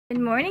Good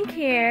morning,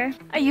 Kier.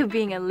 Are you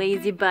being a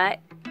lazy butt?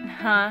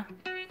 Huh?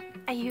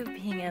 Are you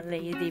being a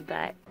lazy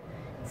butt?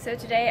 So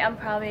today I'm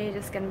probably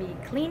just gonna be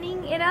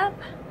cleaning it up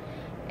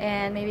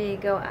and maybe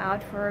go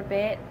out for a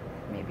bit,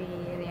 maybe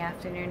in the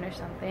afternoon or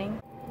something.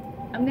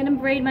 I'm gonna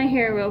braid my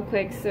hair real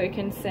quick so it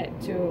can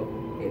set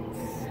to its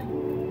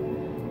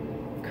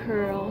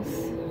curls.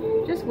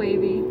 Just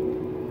wavy.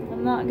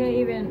 I'm not gonna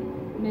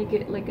even make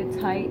it like a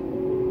tight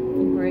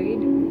braid.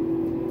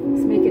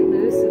 Just make it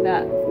loose so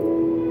that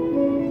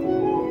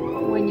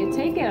when you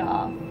take it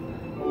off,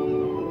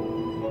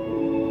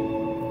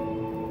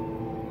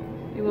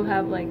 it will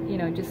have like, you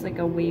know, just like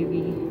a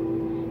wavy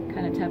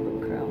kind of type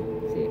of curl.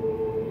 See?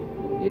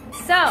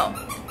 So,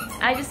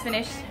 I just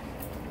finished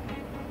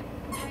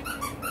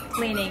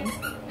cleaning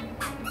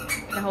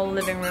the whole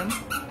living room.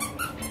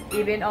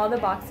 Even all the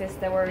boxes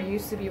that were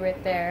used to be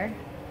right there,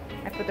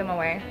 I put them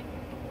away.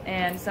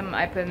 And some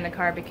I put in the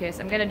car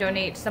because I'm gonna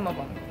donate some of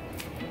them.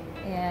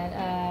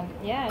 And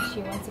yeah,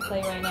 she wants to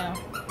play right now.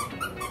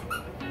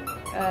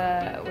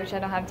 Which I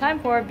don't have time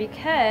for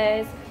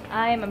because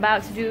I'm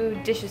about to do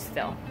dishes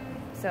still.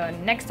 So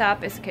next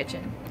stop is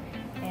kitchen.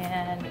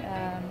 And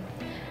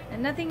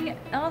nothing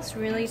else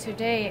really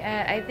today.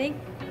 I think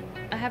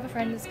I have a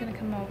friend that's gonna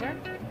come over.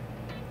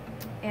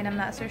 And I'm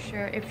not so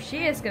sure if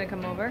she is gonna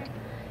come over.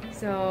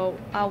 So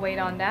I'll wait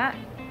on that.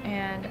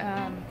 And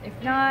if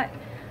not,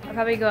 I'll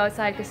probably go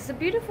outside because it's a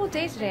beautiful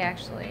day today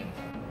actually.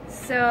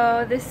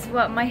 So this is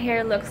what my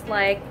hair looks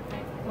like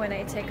when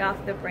I take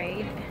off the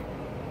braid.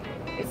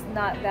 It's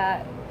not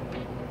that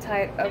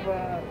tight of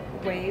a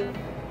wave.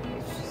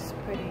 It's just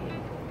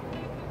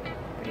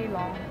pretty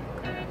long,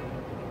 kind of.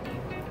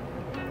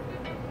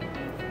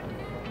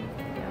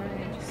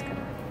 I'm just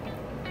gonna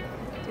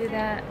do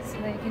that so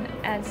that you can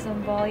add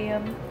some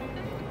volume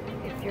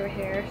if your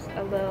hair's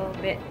a little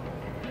bit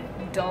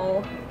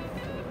dull.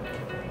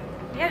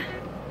 Yeah.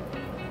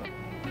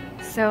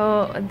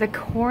 So the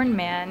corn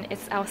man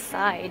is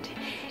outside,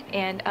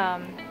 and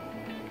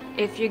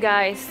if you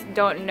guys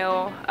don't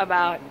know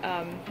about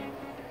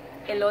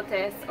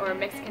elotes or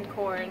Mexican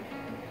corn,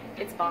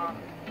 it's bomb.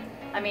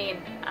 I mean,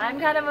 I'm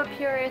kind of a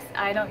purist.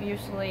 I don't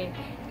usually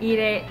eat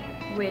it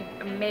with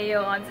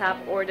mayo on top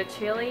or the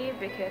chili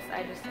because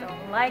I just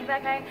don't like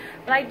that kind.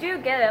 But I do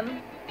get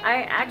them.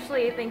 I'm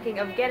actually thinking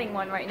of getting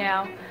one right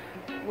now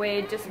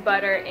with just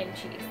butter and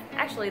cheese.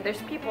 Actually,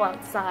 there's people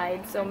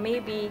outside, so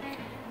maybe,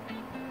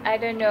 I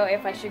don't know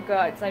if I should go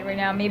outside right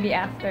now, maybe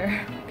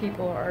after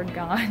people are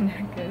gone,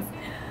 because,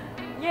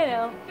 you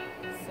know.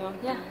 So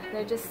yeah,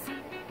 they're just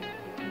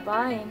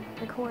buying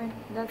the corn.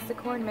 That's the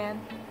corn man.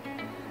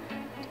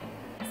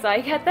 So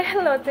I got the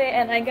elote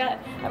and I got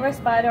a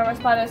raspado.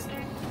 Raspado's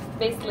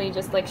basically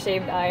just like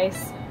shaved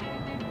ice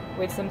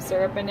with some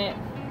syrup in it.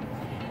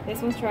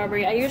 This one's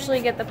strawberry. I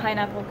usually get the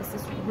pineapple because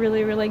it's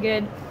really, really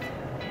good.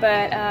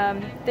 But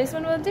this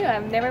one will do.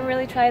 I've never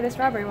really tried the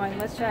strawberry one.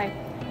 Let's try.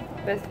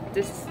 But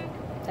this is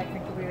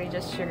technically really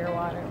just sugar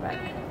water, but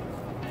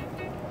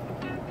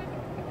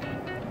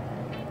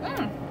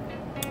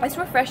it's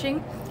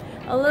refreshing.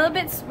 A little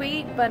bit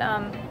sweet, but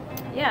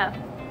yeah.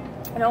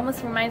 It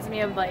almost reminds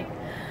me of like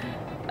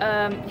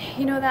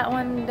you know that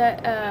one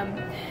that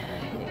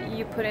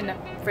you put in the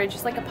fridge,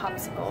 just like a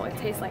popsicle. It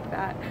tastes like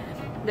that.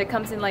 That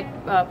comes in like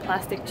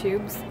plastic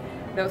tubes.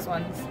 Those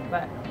ones,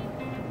 but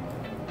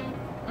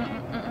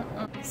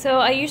so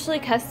I usually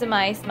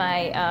customize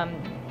my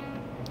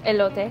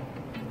elote,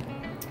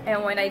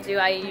 and when I do,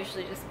 I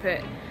usually just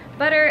put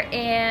butter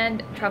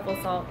and truffle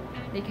salt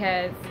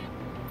because,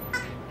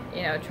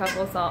 you know,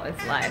 truffle salt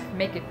is life.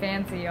 Make it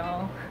fancy,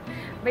 y'all.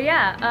 But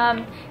yeah,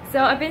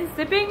 so I've been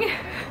sipping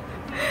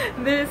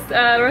this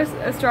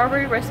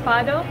strawberry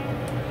raspado,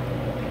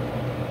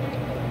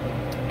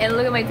 and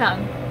look at my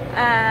tongue.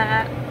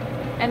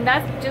 And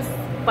that's just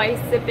by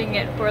sipping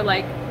it for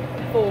like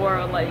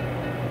 4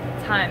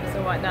 times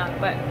or whatnot,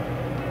 but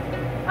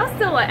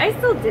I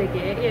still dig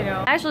it, you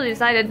know. I actually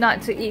decided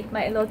not to eat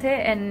my elote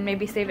and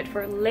maybe save it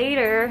for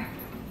later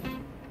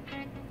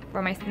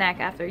for my snack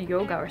after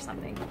yoga or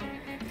something.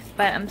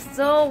 But I'm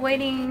still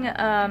waiting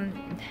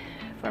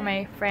for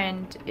my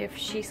friend if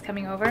she's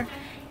coming over.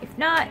 If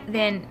not,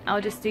 then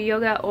I'll just do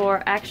yoga,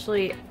 or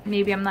actually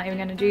maybe I'm not even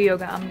gonna do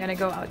yoga. I'm gonna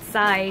go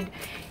outside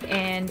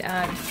and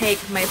take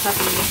my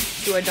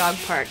puppy to a dog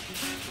park.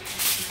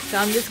 So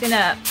I'm just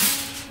gonna,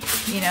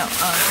 you know,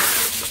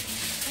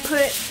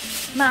 put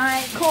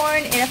my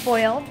corn in a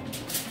foil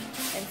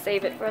and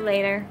save it for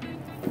later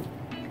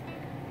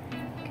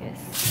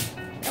because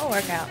it'll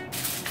work out.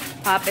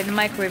 Pop it in the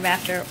microwave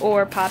after,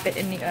 or pop it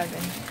in the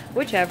oven,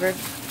 whichever.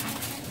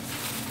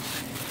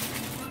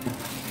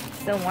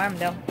 Still warm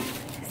though.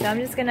 So I'm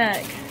just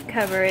gonna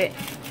cover it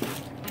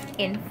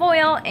in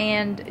foil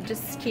and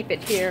just keep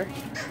it here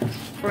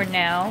for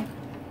now.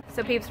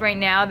 So peeps, right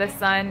now the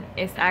sun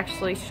is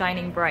actually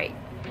shining bright.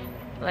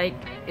 Like,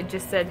 it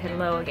just said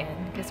hello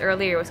again, because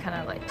earlier it was kind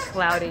of like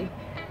cloudy.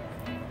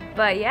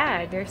 But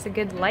yeah, there's a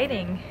good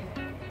lighting.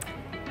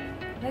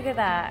 Look at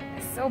that,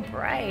 it's so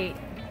bright.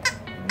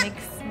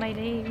 makes my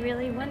day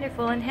really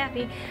wonderful and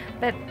happy.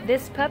 But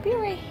this puppy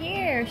right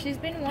here, she's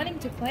been wanting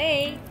to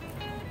play.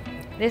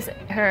 This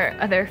her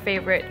other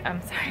favorite.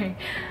 I'm sorry,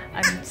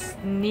 I just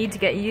need to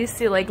get used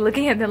to like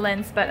looking at the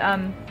lens. But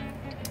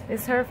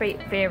this is her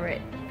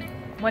favorite.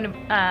 One of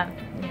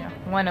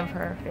one of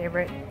her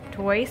favorite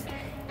toys.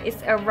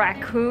 It's a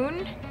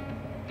raccoon,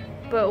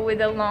 but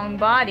with a long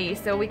body,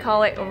 so we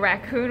call it a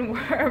raccoon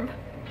worm.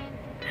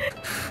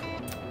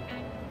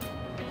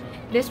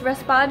 This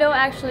Raspado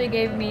actually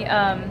gave me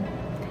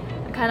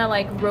kind of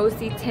like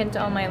rosy tint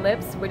on my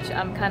lips, which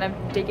I'm kind of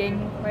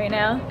digging right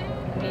now.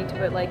 I need to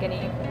put like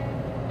any,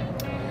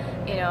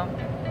 you know,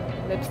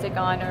 lipstick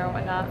on or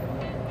whatnot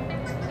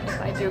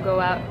if I do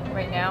go out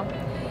right now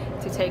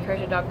to take her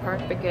to dog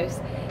park, because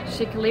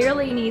she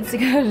clearly needs to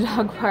go to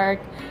dog park.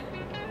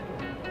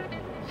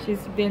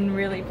 She's been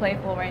really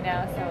playful right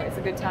now, so it's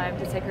a good time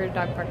to take her to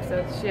dog park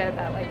so she has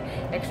that like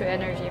extra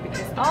energy,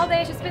 because all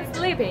day she's been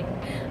sleeping.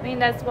 I mean,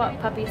 that's what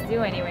puppies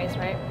do anyways,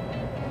 right?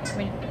 I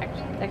mean,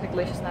 actually,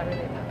 technically she's not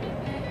really a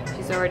puppy.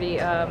 She's already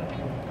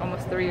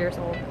almost 3 years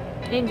old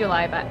in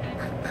July, but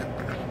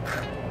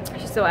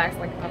she still acts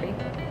like a puppy.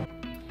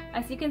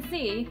 As you can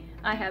see,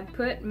 I have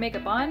put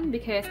makeup on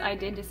because I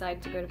did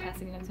decide to go to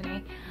Pasadena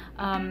today,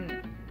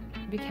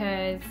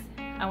 because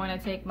I want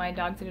to take my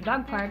dog to the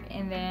dog park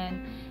and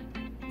then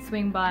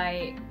swing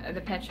by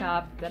the pet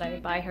shop that I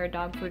buy her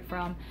dog food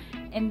from,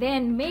 and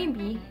then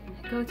maybe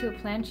go to a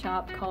plant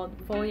shop called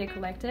Folia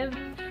Collective.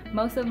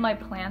 Most of my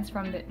plants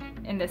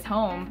in this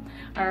home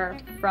are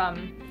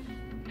from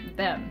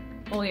them,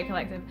 Folia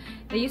Collective.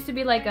 They used to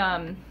be like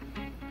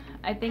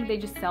I think they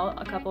just sell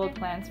a couple of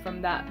plants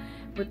from that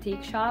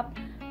boutique shop,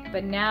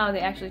 but now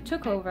they actually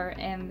took over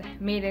and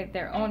made it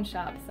their own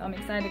shop. So I'm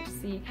excited to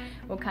see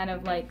what kind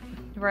of like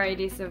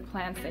varieties of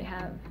plants they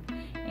have,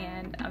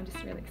 and I'm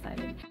just really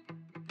excited.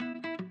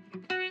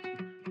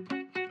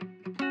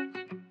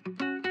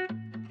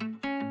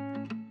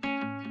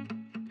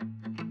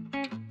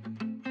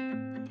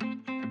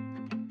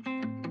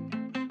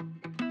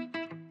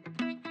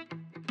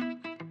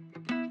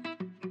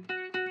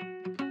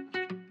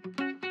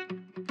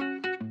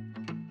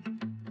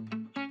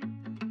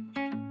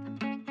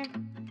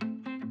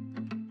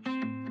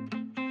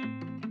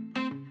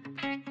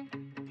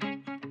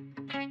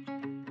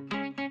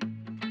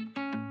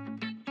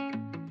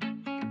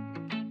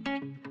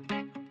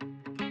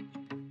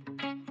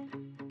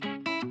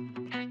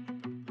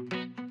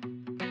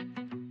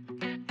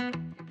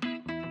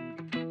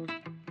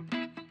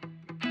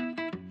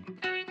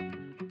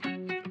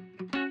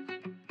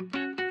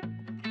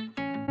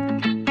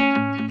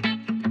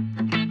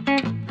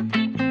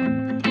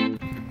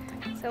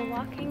 So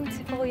walking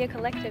to Folia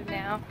Collective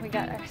now. We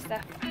got our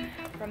stuff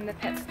from the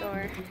pet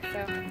store.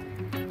 So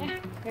yeah,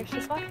 there's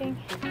just walking.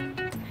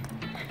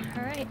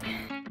 All right.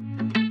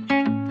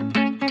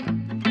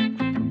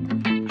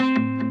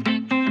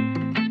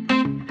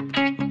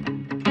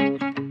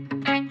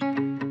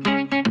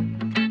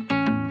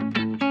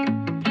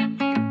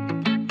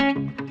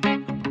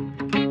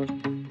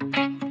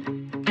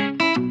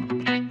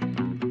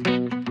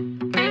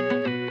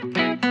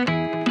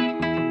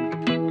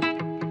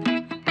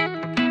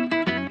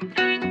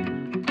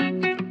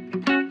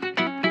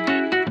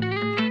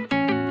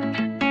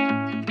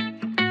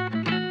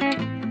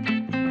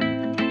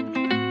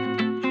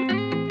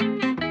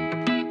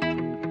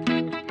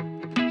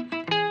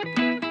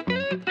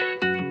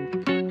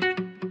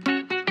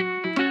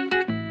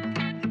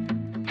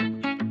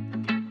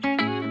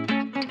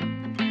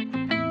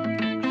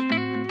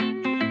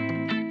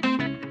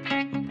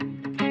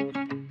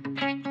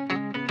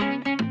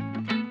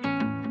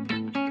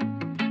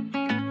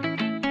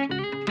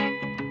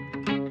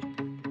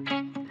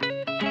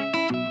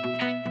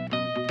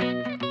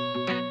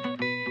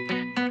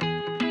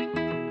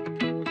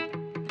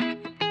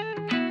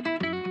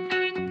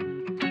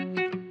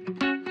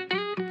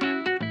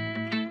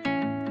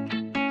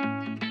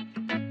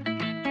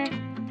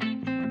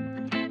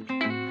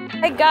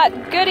 I got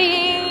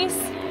goodies!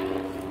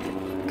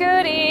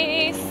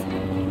 Goodies!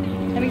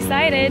 I'm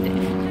excited.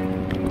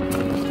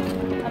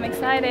 I'm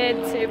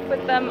excited to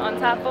put them on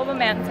top of a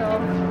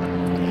mantle.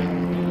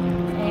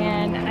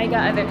 And I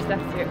got other stuff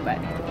too, but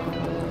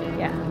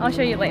yeah, I'll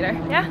show you later.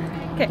 Yeah?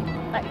 Okay,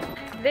 bye.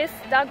 This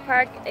dog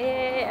park,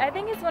 I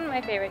think it's one of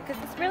my favorites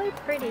because it's really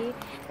pretty.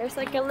 There's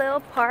like a little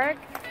park,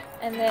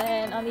 and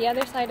then on the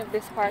other side of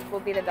this park will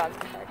be the dog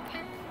park.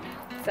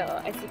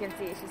 So as you can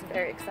see, she's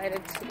very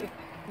excited to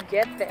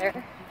get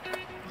there.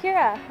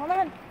 Kira, hold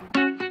on.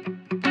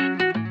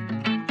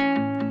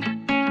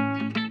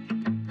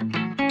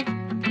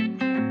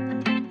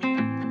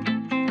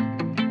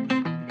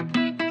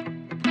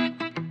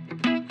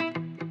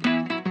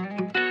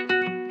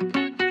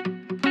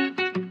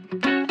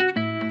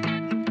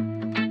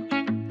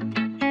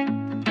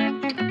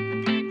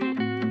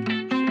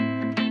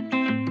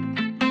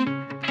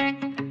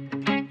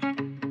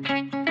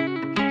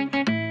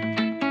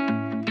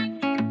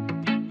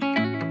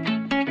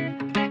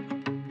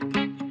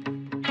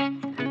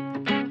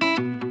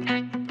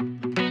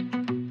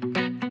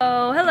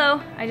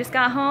 I just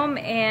got home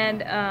and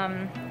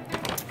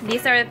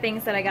these are the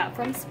things that I got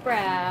from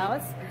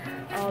Sprouts.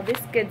 All this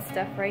good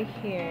stuff right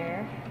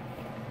here.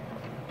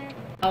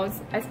 I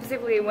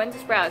specifically went to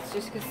Sprouts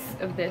just because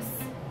of this.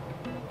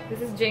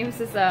 This is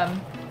James's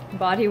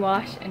body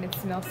wash and it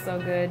smells so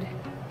good.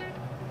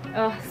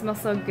 Oh, it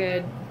smells so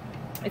good.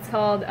 It's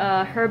called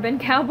Urban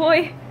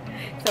Cowboy.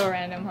 So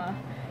random, huh?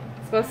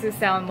 It's supposed to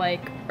sound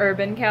like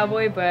Urban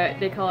Cowboy, but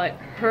they call it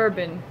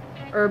Urban,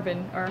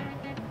 or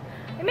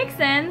it makes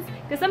sense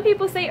because some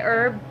people say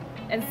herb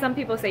and some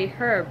people say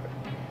herb,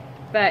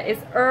 but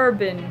it's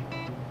urban,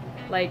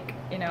 like,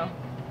 you know,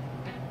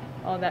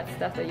 all that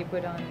stuff that you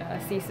put on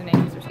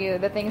seasonings or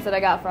something. The things that I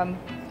got from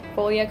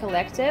Folia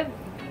Collective.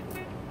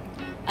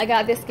 I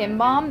got this skin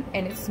balm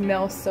and it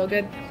smells so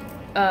good.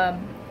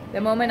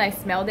 The moment I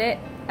smelled it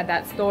at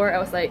that store, I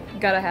was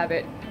like, gotta have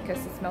it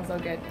because it smells so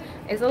good.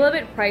 It's a little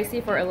bit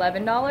pricey for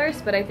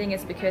 $11, but I think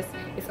it's because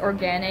it's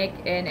organic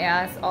and it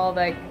has all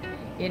the,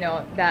 you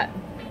know, that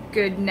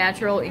good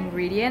natural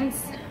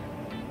ingredients.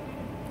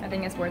 I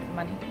think it's worth the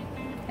money.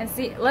 And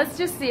see, let's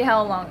just see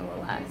how long it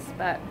will last.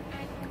 But,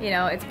 you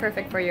know, it's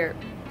perfect for your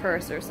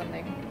purse or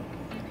something.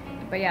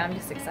 But yeah, I'm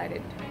just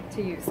excited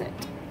to use it.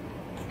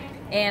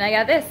 And I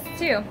got this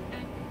too.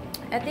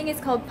 I think it's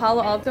called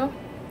Palo Alto,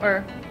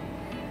 or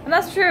I'm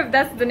not sure if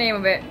that's the name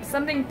of it.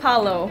 Something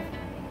Palo,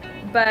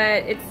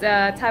 but it's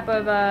a type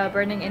of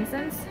burning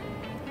incense.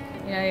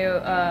 You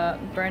know,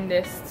 you burn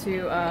this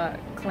to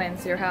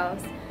cleanse your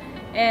house,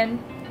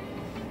 and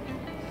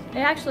it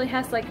actually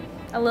has like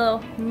a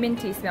little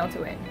minty smell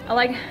to it. I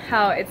like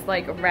how it's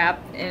like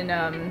wrapped in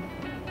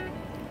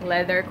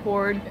leather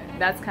cord.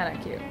 That's kind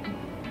of cute.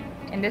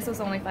 And this was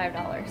only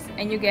 $5,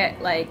 and you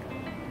get like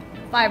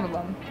 5 of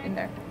them in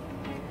there.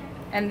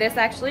 And this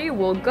actually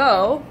will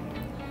go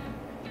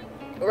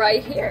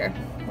right here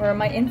where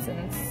my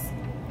incense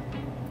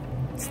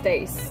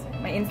stays.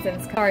 My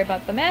incense. Sorry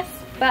about the mess,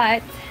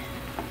 but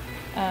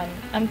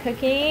I'm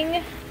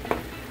cooking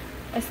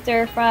a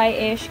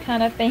stir-fry-ish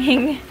kind of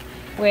thing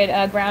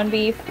with ground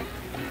beef,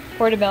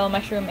 portobello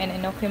mushroom, and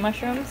enoki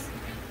mushrooms.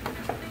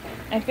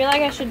 I feel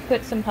like I should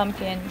put some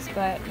pumpkins,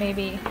 but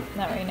maybe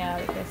not right now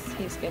because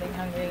he's getting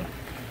hungry.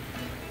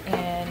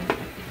 And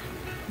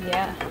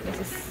yeah, this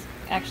is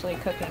actually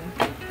cooking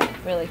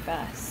really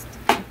fast.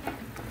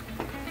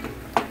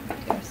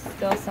 There's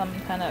still some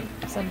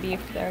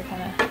beef there,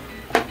 kind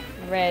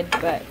of red,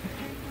 but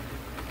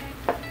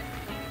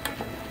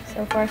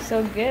so far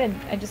so good.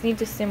 I just need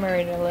to simmer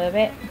it a little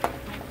bit.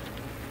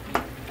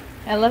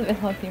 I love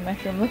elote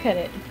mushroom. Look at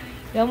it.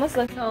 It almost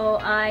looks. So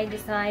I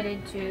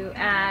decided to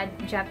add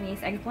Japanese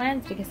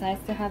eggplants because I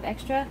still have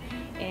extra,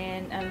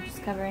 and I'm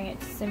just covering it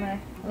to simmer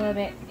a little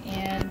bit,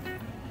 and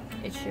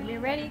it should be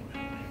ready.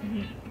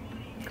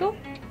 Cool.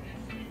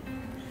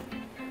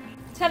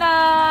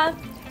 Ta-da!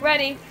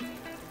 Ready.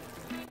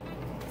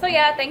 So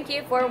yeah, thank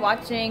you for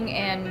watching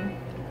and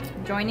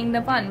joining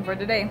the fun for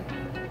today.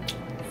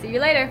 See you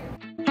later.